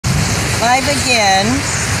Live again.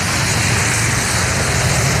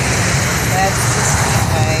 That's the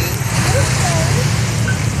Speedway.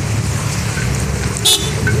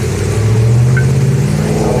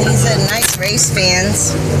 These are nice race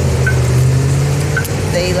fans.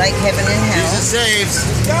 They like heaven and hell. Jesus saves.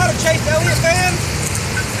 Got a Chase Elliott fan?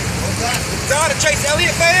 Got a Chase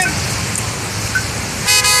Elliott fan?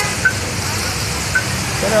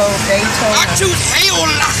 Good old Daytona. I choose hell.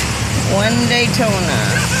 One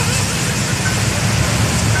Daytona.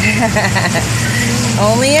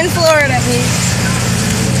 Only in Florida, peeps.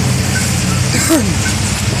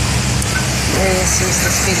 This is the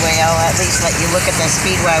Speedway. I'll at least let you look at the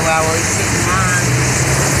Speedway while we're sitting on.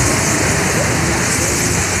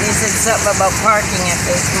 They said something about parking at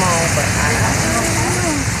this mall, but I don't know.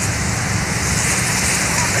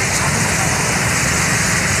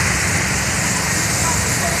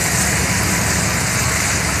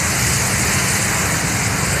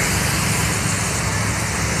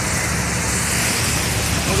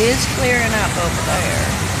 It is clearing up over there.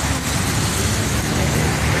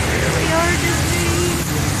 It's really hard to see.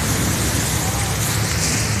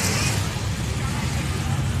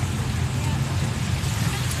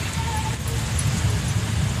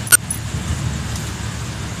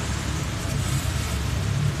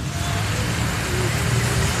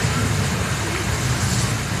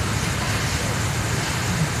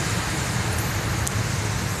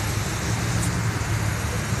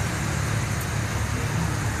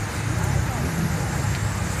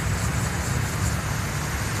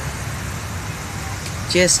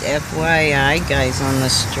 Just FYI, guys, on the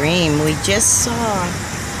stream, we just saw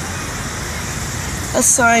a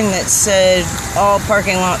sign that said all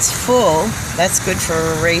parking lots full. That's good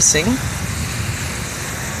for racing.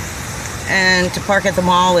 And to park at the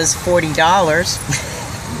mall is $40.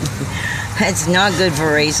 That's not good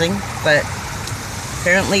for racing, but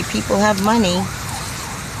apparently people have money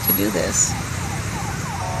to do this.